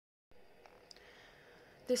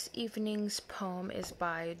This evening's poem is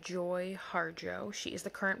by Joy Harjo. She is the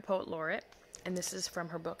current poet laureate, and this is from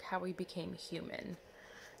her book, How We Became Human.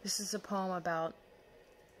 This is a poem about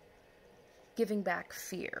giving back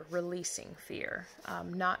fear, releasing fear,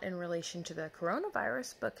 not in relation to the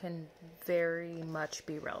coronavirus, but can very much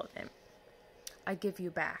be relevant. I give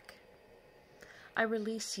you back. I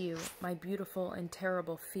release you, my beautiful and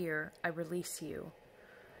terrible fear, I release you.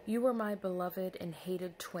 You were my beloved and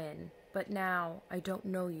hated twin, but now I don't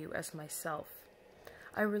know you as myself.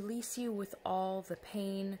 I release you with all the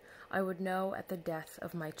pain I would know at the death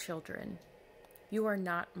of my children. You are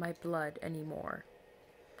not my blood anymore.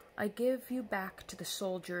 I give you back to the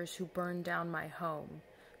soldiers who burned down my home,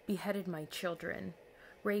 beheaded my children,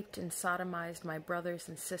 raped and sodomized my brothers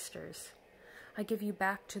and sisters. I give you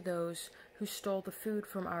back to those who stole the food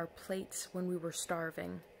from our plates when we were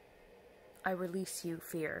starving. I release you,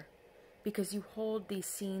 fear, because you hold these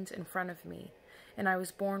scenes in front of me, and I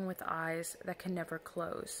was born with eyes that can never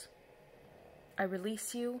close. I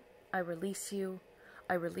release you, I release you,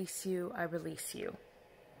 I release you, I release you.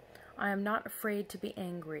 I am not afraid to be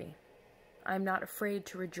angry. I am not afraid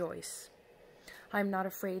to rejoice. I am not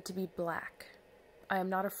afraid to be black. I am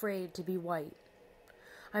not afraid to be white.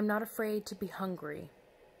 I am not afraid to be hungry.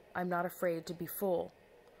 I am not afraid to be full.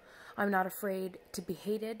 I am not afraid to be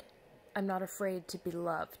hated. I'm not afraid to be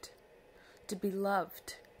loved. To be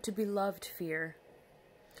loved, fear.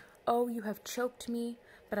 Oh, you have choked me,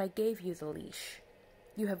 but I gave you the leash.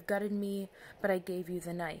 You have gutted me, but I gave you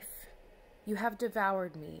the knife. You have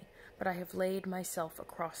devoured me, but I have laid myself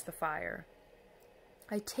across the fire.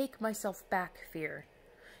 I take myself back, fear.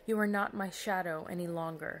 You are not my shadow any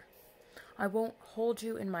longer. I won't hold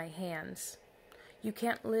you in my hands. You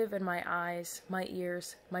can't live in my eyes, my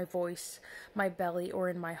ears, my voice, my belly, or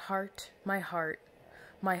in my heart, my heart,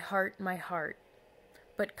 my heart, my heart.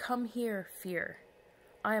 But come here, fear.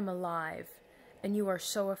 I am alive, and you are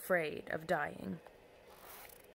so afraid of dying.